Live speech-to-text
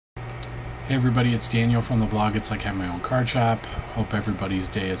Hey everybody, it's Daniel from the blog It's Like Having My Own Card Shop. Hope everybody's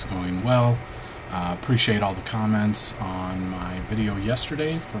day is going well. Appreciate all the comments on my video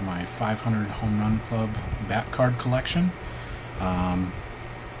yesterday for my 500 Home Run Club bat card collection.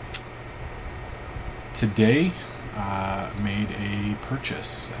 Today made a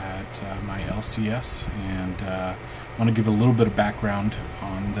purchase at my LCS, and want to give a little bit of background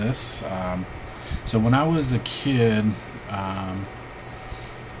on this. So when I was a kid,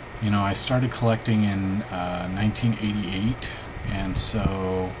 I started collecting in 1988, and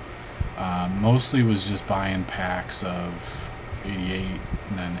so mostly was just buying packs of 88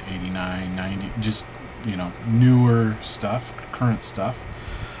 and then 89, 90, just newer stuff, current stuff.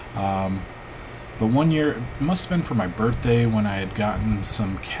 But one year, it must have been for my birthday, when I had gotten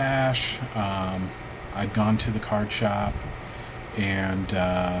some cash. I'd gone to the card shop and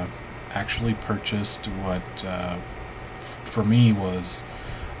actually purchased what for me was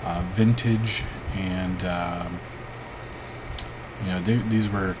vintage, and these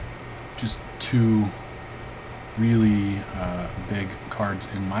were just two really big cards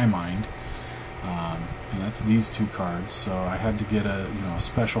in my mind, and that's these two cards. So I had to get a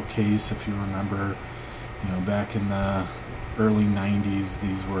special case. If you remember, back in the early 90s,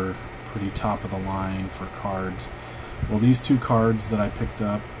 these were pretty top of the line for cards. Well, these two cards that I picked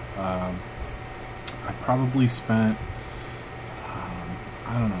up, I probably spent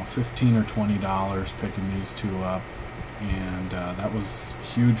I don't know, $15 or $20 picking these two up, and that was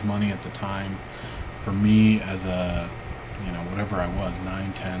huge money at the time for me as a, whatever I was,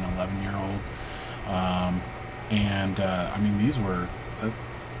 9, 10, 11-year-old. I mean, these were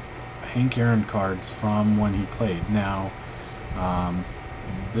Hank Aaron cards from when he played. Now,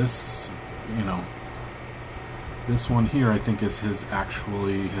 this one here, I think, is his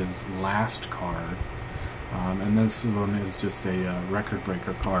last card. And this one is just a record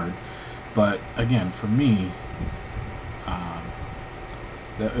breaker card. But again, for me,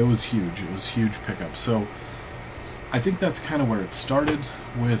 it was huge. It was a huge pickup. So I think that's kind of where it started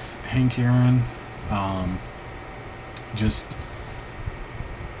with Hank Aaron. Just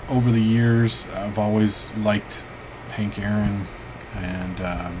over the years, I've always liked Hank Aaron, and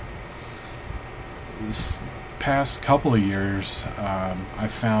this past couple of years,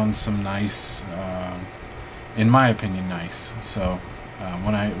 I've found some nice, in my opinion, nice. So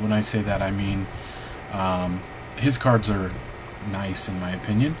when I say that, I mean his cards are nice in my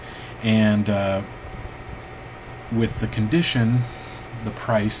opinion, and with the condition, the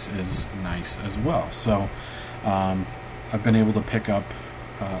price is nice as well. So I've been able to pick up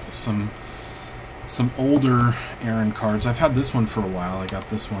some older Aaron cards. I've had this one for a while. I got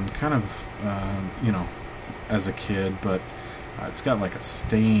this one kind of as a kid, but it's got like a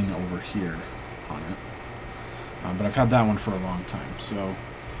stain over here on it. But I've had that one for a long time. So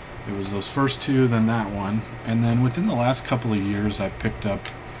it was those first two, then that one, and then within the last couple of years, I've picked up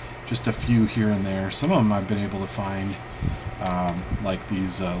just a few here and there. Some of them I've been able to find, like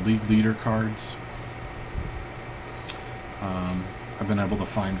these league leader cards. I've been able to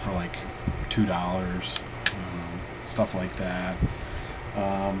find for like $2, stuff like that.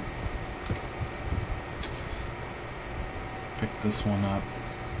 Picked this one up.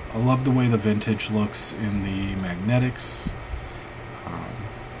 I love the way the vintage looks in the magnetics.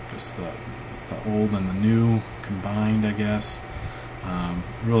 Just the old and the new combined, I guess.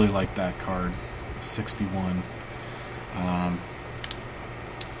 Really like that card. 61. Got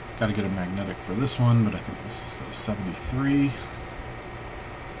to get a magnetic for this one, but I think this is a 73.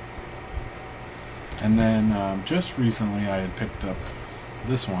 And then just recently I had picked up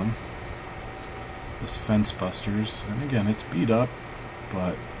this one, this Fence Busters, and again, it's beat up,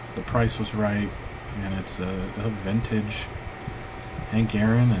 but the price was right, and it's a vintage Hank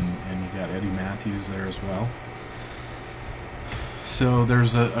Aaron, and you got Eddie Matthews there as well. So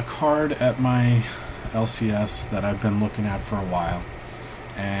there's a card at my LCS that I've been looking at for a while,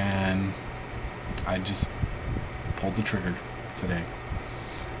 and I just pulled the trigger today.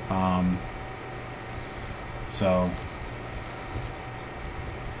 So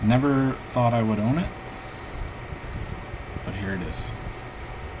never thought I would own it, but here it is.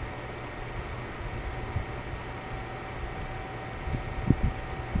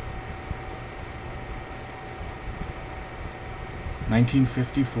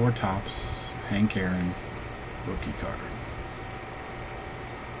 '54 Topps Hank Aaron rookie card.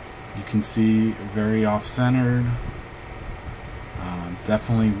 You can see very off-centered,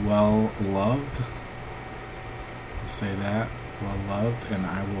 definitely well loved. I'll say that, well loved, and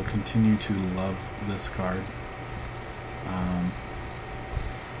I will continue to love this card.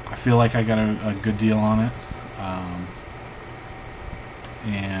 I feel like I got a good deal on it.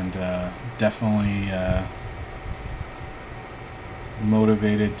 and definitely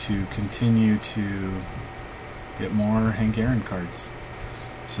motivated to continue to get more Hank Aaron cards.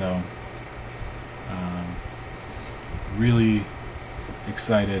 So really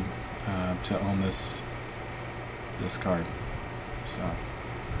excited to own this card. So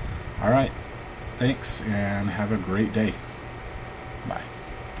alright, thanks and have a great day. Bye.